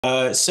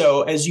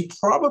So as you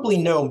probably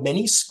know,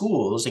 many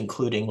schools,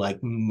 including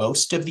like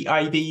most of the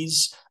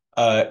Ivies,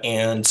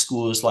 and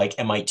schools like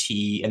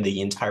MIT and the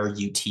entire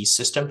UT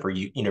system for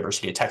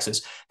University of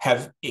Texas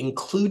have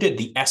included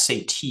the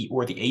SAT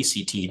or the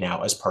ACT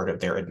now as part of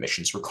their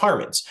admissions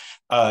requirements.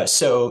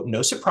 So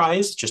no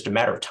surprise, just a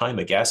matter of time,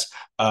 I guess,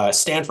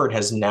 Stanford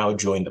has now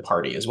joined the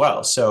party as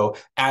well. So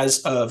as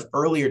of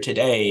earlier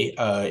today,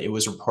 it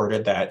was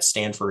reported that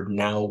Stanford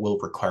now will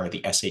require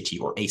the SAT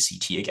or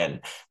ACT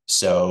again.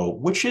 So,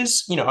 which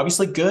is,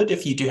 obviously good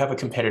if you do have a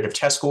competitive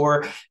test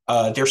score.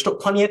 There's still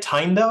plenty of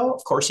time, though.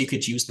 Of course, you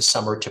could use the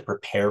summer to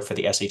prepare for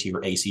the SAT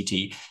or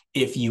ACT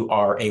if you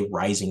are a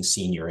rising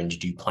senior and you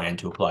do plan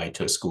to apply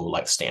to a school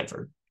like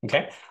Stanford.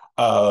 Okay.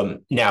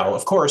 Now,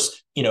 of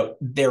course,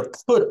 there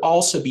could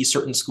also be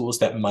certain schools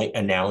that might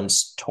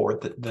announce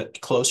toward the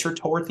closer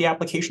toward the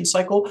application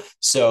cycle.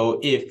 So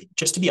if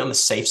just to be on the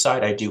safe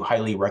side, I do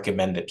highly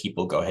recommend that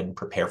people go ahead and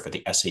prepare for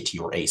the SAT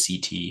or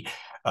ACT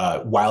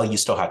while you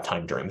still have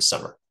time during the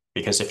summer.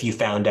 Because if you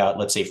found out,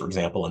 let's say, for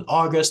example, in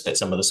August, that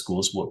some of the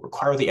schools will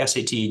require the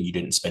SAT and you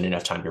didn't spend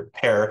enough time to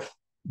prepare,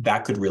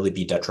 that could really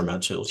be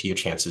detrimental to your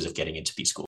chances of getting into these schools.